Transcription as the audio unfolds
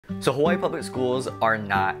So Hawaii public schools are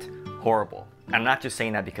not horrible. I'm not just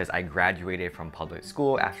saying that because I graduated from public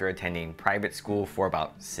school after attending private school for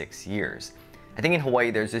about 6 years. I think in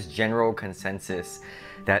Hawaii there's this general consensus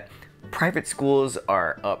that private schools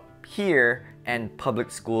are up here and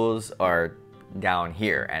public schools are down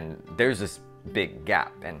here, and there's this big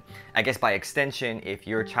gap. And I guess by extension, if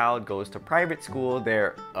your child goes to private school,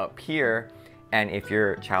 they're up here, and if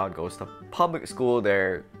your child goes to public school,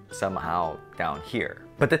 they're somehow down here.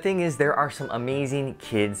 But the thing is, there are some amazing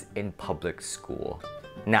kids in public school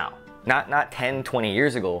now. Not 10, 20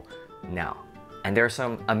 years ago, now. And there are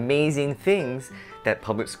some amazing things that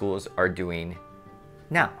public schools are doing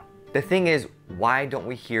now. The thing is, why don't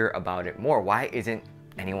we hear about it more? Why isn't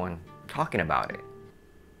anyone talking about it?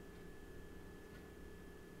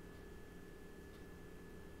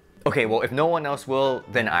 Okay, well, if no one else will,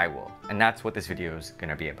 then I will. And that's what this video is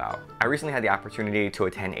gonna be about. I recently had the opportunity to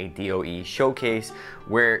attend a DOE showcase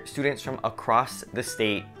where students from across the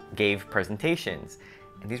state gave presentations.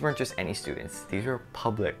 And these weren't just any students, these were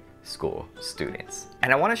public school students.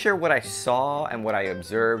 And I wanna share what I saw and what I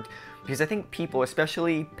observed, because I think people,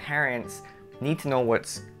 especially parents, need to know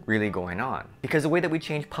what's really going on. Because the way that we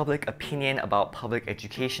change public opinion about public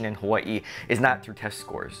education in Hawaii is not through test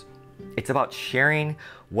scores. It's about sharing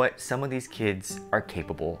what some of these kids are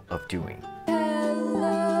capable of doing.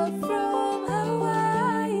 Hello from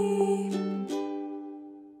Hawaii.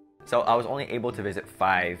 So I was only able to visit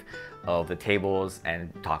 5 of the tables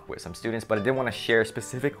and talk with some students, but I did want to share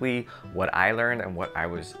specifically what I learned and what I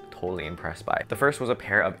was totally impressed by. The first was a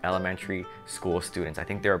pair of elementary school students. I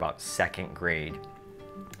think they're about 2nd grade.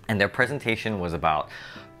 And their presentation was about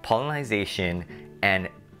pollination and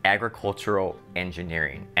agricultural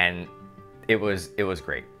engineering, and it was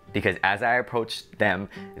great because as I approached them,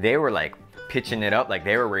 they were like pitching it up like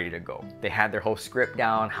they were ready to go. They had their whole script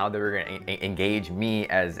down, how they were going to engage me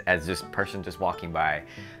as this person just walking by.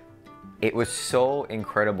 It was so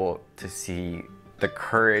incredible to see the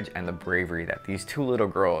courage and the bravery that these 2 little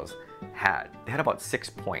girls had. They had about 6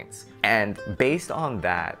 points, and based on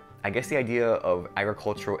that, I guess the idea of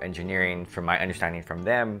agricultural engineering, from my understanding from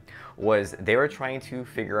them, was they were trying to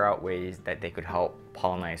figure out ways that they could help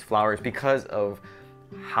pollinize flowers because of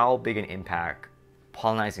how big an impact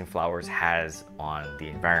pollinizing flowers has on the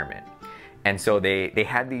environment. And so they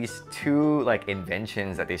had these 2 like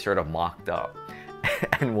inventions that they sort of mocked up.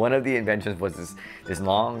 And one of the inventions was this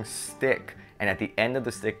long stick, and at the end of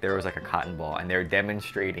the stick there was like a cotton ball, and they were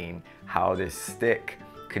demonstrating how this stick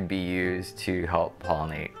could be used to help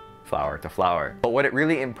pollinate flower to flower. But what it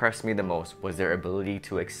really impressed me the most was their ability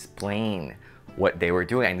to explain what they were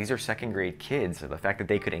doing. And these are 2nd grade kids, so the fact that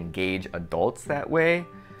they could engage adults that way,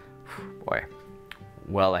 boy,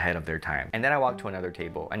 well ahead of their time. And then I walked to another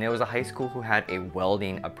table, and it was a high school who had a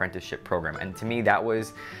welding apprenticeship program. And to me, that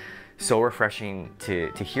was so refreshing to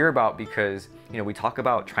hear about, because you know, we talk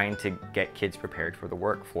about trying to get kids prepared for the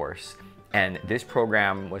workforce. And this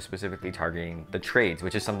program was specifically targeting the trades,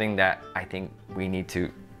 which is something that I think we need to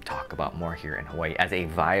talk about more here in Hawaii as a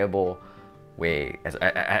viable way,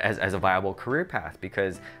 as a viable career path,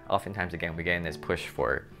 because oftentimes, again, we get in this push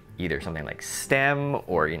for either something like STEM,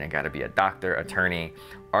 or you know, gotta be a doctor, attorney,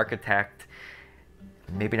 architect.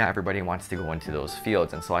 Maybe not everybody wants to go into those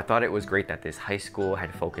fields. And so I thought it was great that this high school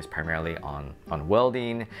had focused primarily on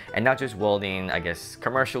welding, and not just welding, I guess,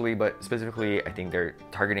 commercially, but specifically, I think they're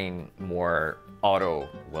targeting more auto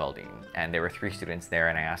welding. And there were 3 students there,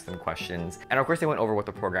 and I asked them questions. And of course, they went over what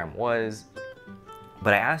the program was,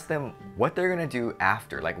 but I asked them what they're gonna do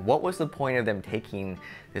after. Like, what was the point of them taking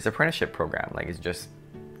this apprenticeship program? Like, is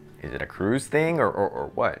it a cruise thing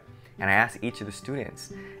or what? And I asked each of the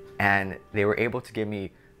students, and they were able to give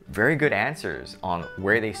me very good answers on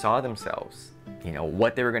where they saw themselves, you know,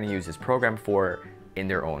 what they were going to use this program for in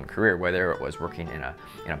their own career, whether it was working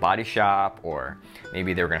in a body shop, or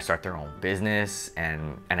maybe they were going to start their own business.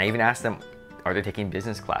 And I even asked them, are they taking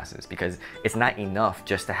business classes? Because it's not enough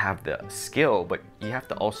just to have the skill, but you have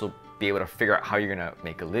to also be able to figure out how you're going to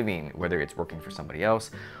make a living, whether it's working for somebody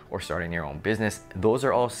else or starting your own business. Those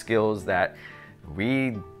are all skills that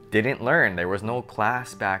we didn't learn. There was no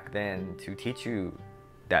class back then to teach you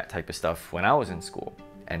that type of stuff when I was in school.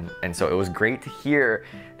 And so it was great to hear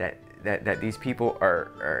that these people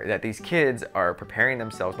that these kids are preparing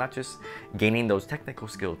themselves, not just gaining those technical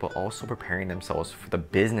skills, but also preparing themselves for the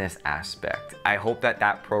business aspect. I hope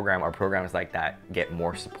that program or programs like that get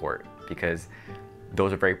more support, because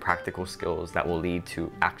those are very practical skills that will lead to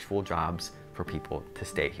actual jobs for people to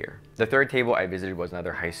stay here. The 3rd table I visited was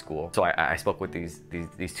another high school. So I spoke with these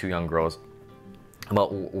 2 young girls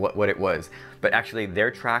about what it was. But actually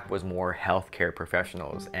their track was more healthcare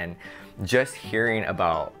professionals, and just hearing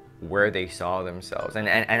about where they saw themselves, and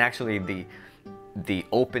actually the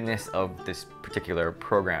openness of this particular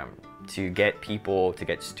program to get people, to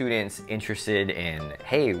get students interested in,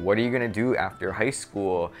 hey, what are you gonna do after high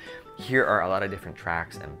school? Here are a lot of different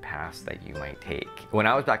tracks and paths that you might take. When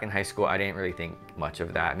I was back in high school, I didn't really think much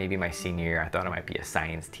of that. Maybe my senior year, I thought I might be a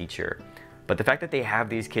science teacher. But the fact that they have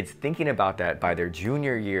these kids thinking about that by their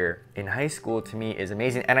junior year in high school, to me, is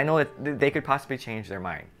amazing. And I know that they could possibly change their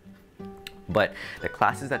mind. But the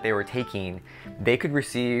classes that they were taking, they could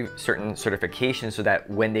receive certain certifications so that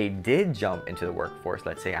when they did jump into the workforce,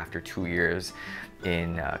 let's say after 2 years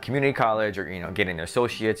in community college, or getting their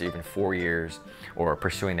associates, or even 4 years, or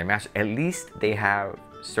pursuing their master's, at least they have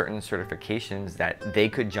certain certifications that they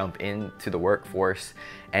could jump into the workforce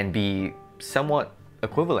and be somewhat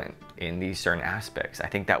equivalent in these certain aspects. I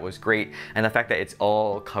think that was great. And the fact that it's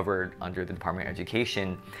all covered under the Department of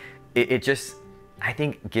Education, it just, I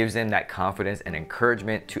think, gives them that confidence and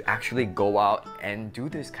encouragement to actually go out and do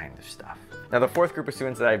this kind of stuff. Now, the fourth group of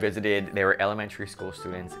students that I visited, they were elementary school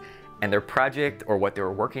students, and their project, or what they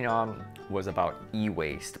were working on, was about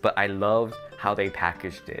e-waste, but I loved how they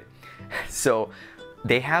packaged it. So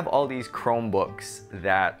they have all these Chromebooks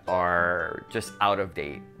that are just out of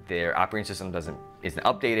date. Their operating system isn't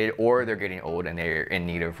updated, or they're getting old and they're in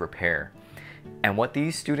need of repair. And what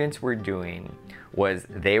these students were doing was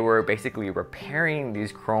they were basically repairing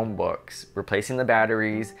these Chromebooks, replacing the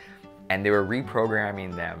batteries, and they were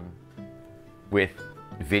reprogramming them with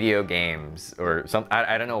video games or some,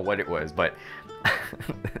 I don't know what it was, but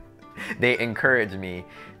they encouraged me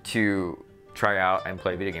to try out and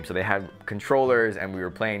play video games. So they had controllers and we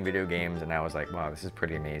were playing video games, and I was like, wow, this is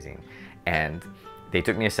pretty amazing. And they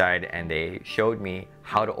took me aside and they showed me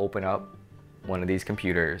how to open up one of these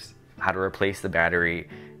computers, how to replace the battery,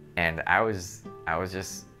 and I was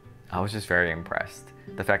just very impressed.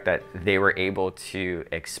 The fact that they were able to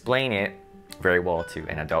explain it very well to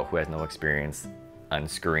an adult who has no experience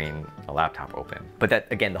unscrewing a laptop open. But that,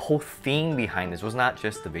 again, the whole theme behind this was not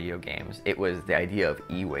just the video games, it was the idea of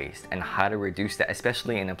e-waste and how to reduce that,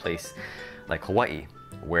 especially in a place like Hawaii,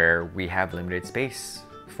 where we have limited space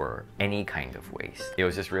for any kind of waste. It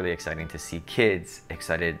was just really exciting to see kids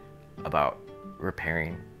excited about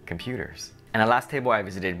repairing computers. And the last table I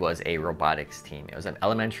visited was a robotics team. It was an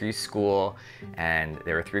elementary school, and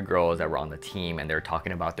there were 3 girls that were on the team, and they were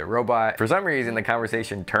talking about their robot. For some reason, the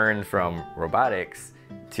conversation turned from robotics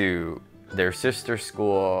to their sister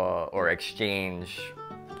school or exchange.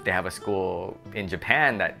 They have a school in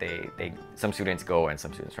Japan that some students go, and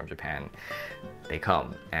some students from Japan, they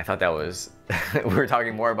come. And I thought that was, we were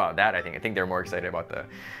talking more about that, I think they're more excited about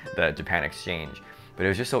the Japan exchange. But it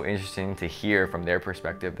was just so interesting to hear from their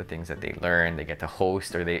perspective the things that they learn. They get to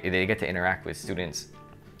host, or they get to interact with students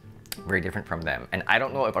very different from them. And I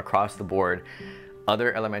don't know if across the board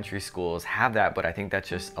other elementary schools have that, but I think that's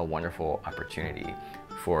just a wonderful opportunity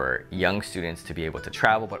for young students to be able to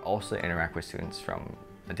travel, but also interact with students from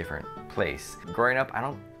a different place. Growing up, I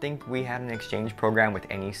don't think we had an exchange program with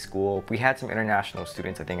any school. We had some international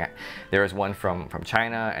students. I think there was one from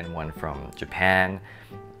China and one from Japan.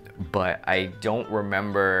 But I don't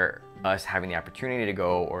remember us having the opportunity to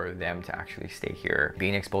go, or them to actually stay here.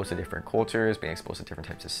 Being exposed to different cultures, being exposed to different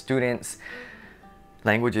types of students,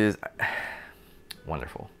 languages,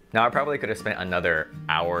 wonderful. Now, I probably could have spent another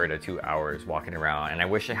hour to 2 hours walking around, and I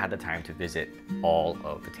wish I had the time to visit all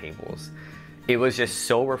of the tables. It was just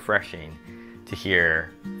so refreshing to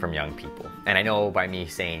hear from young people. And I know by me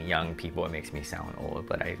saying young people, it makes me sound old,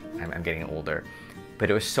 but I'm getting older. But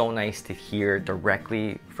it was so nice to hear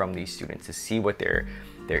directly from these students, to see what they're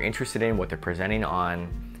interested in, what they're presenting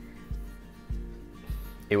on.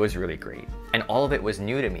 It was really great. And all of it was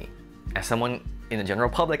new to me. As someone in the general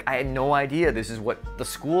public, I had no idea this is what the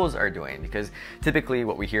schools are doing, because typically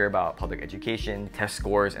what we hear about public education, test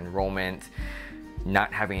scores, enrollment,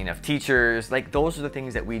 not having enough teachers, like those are the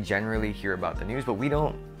things that we generally hear about the news, but we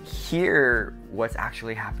don't hear what's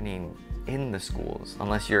actually happening in the schools.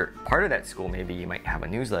 Unless you're part of that school, maybe you might have a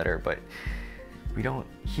newsletter, but we don't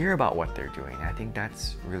hear about what they're doing. I think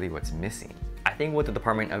that's really what's missing. I think what the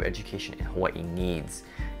Department of Education in Hawaii needs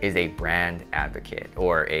is a brand advocate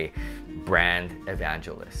or a brand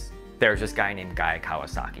evangelist. There's this guy named Guy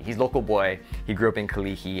Kawasaki. He's a local boy. He grew up in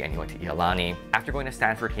Kalihi and he went to Iolani. After going to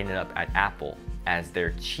Stanford, he ended up at Apple as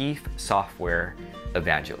their chief software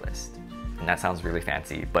evangelist. And that sounds really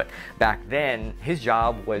fancy, but back then his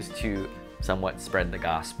job was to somewhat spread the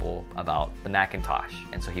gospel about the Macintosh.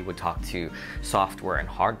 And so he would talk to software and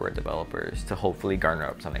hardware developers to hopefully garner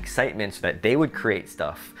up some excitement so that they would create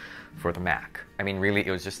stuff for the Mac. I mean, really, it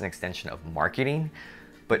was just an extension of marketing,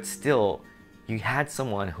 but still, you had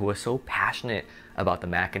someone who was so passionate about the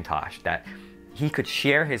Macintosh that he could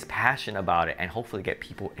share his passion about it and hopefully get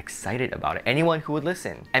people excited about it. Anyone who would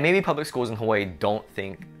listen. And maybe public schools in Hawaii don't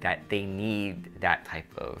think that they need that type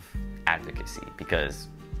of advocacy because,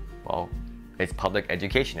 well, it's public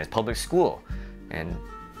education, it's public school, and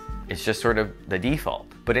it's just sort of the default.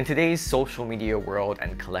 But in today's social media world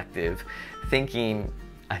and collective thinking,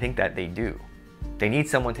 I think that they do. They need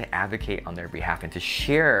someone to advocate on their behalf and to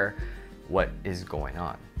share what is going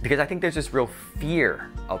on. Because I think there's this real fear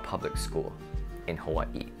of public school in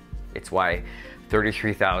Hawaii. It's why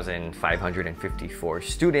 33,554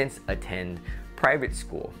 students attend private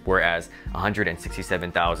school, whereas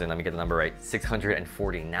 167,000, let me get the number right,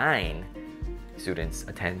 649 students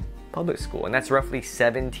attend public school. And that's roughly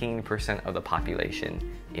 17% of the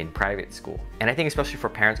population in private school. And I think especially for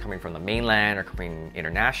parents coming from the mainland or coming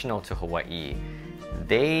international to Hawaii,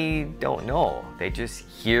 they don't know. They just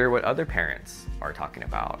hear what other parents are talking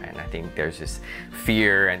about. And I think there's this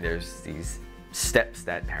fear and there's these steps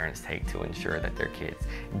that parents take to ensure that their kids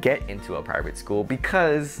get into a private school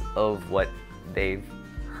because of what they've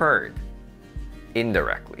heard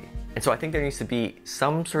indirectly. And so I think there needs to be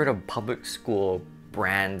some sort of public school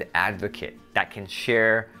brand advocate that can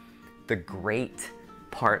share the great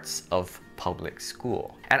parts of public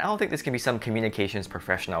school. And I don't think this can be some communications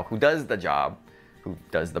professional who does the job, who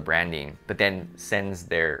does the branding, but then sends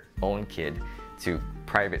their own kid to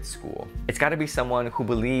private school. It's got to be someone who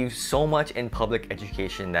believes so much in public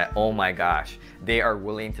education that, oh my gosh, they are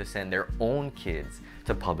willing to send their own kids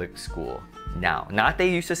to public school now. Not they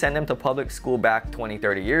used to send them to public school back 20,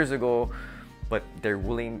 30 years ago, but they're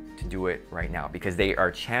willing to do it right now because they are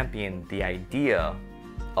championing the idea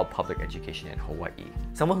of public education in Hawaii.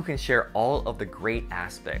 Someone who can share all of the great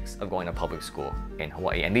aspects of going to public school in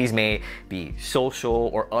Hawaii. And these may be social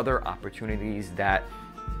or other opportunities that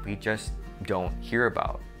we just don't hear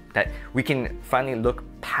about. That we can finally look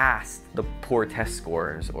past the poor test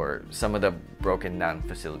scores or some of the broken down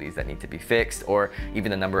facilities that need to be fixed, or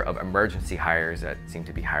even the number of emergency hires that seem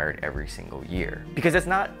to be hired every single year. Because it's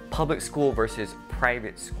not public school versus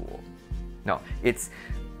private school. No, it's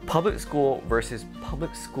public school versus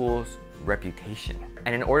public school's reputation.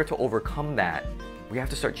 And in order to overcome that, we have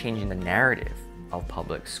to start changing the narrative of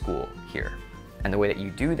public school here. And the way that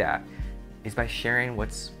you do that is by sharing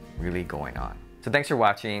what's really going on. So thanks for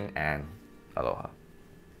watching and aloha.